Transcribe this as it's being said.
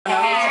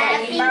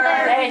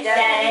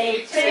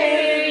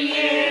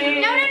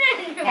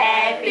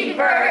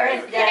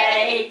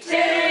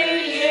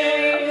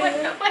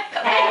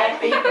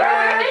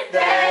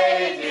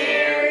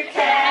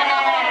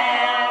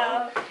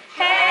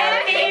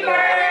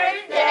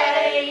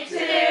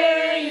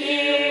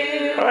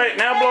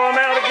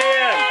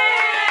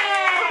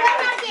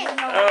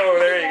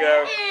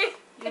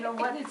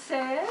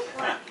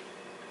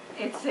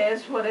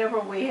says whatever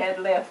we had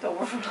left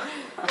over.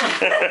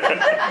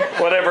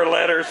 Whatever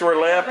letters were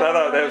left, I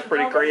thought that was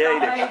pretty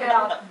creative. I made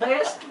out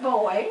best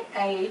boy,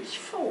 age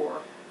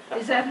 4.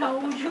 Is that how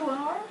old you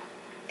are?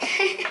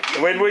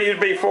 When will you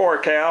be 4,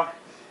 Cal?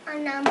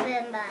 In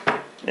November.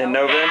 In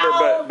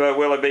November, but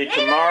will it be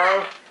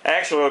tomorrow?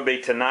 Actually, it'll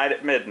be tonight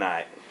at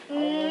midnight.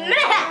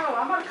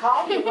 I'm gonna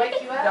call you,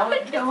 wake you up.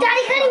 Daddy, could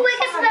you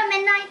wake us up at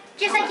midnight,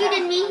 just like you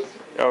did me?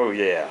 Oh,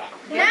 yeah.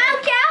 No,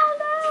 Cal,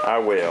 no. I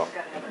will.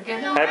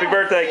 Happy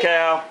birthday,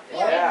 Cal.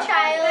 Yeah.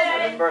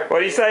 Child. What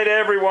do you say to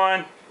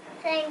everyone?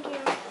 Thank you.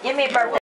 Give me a birthday.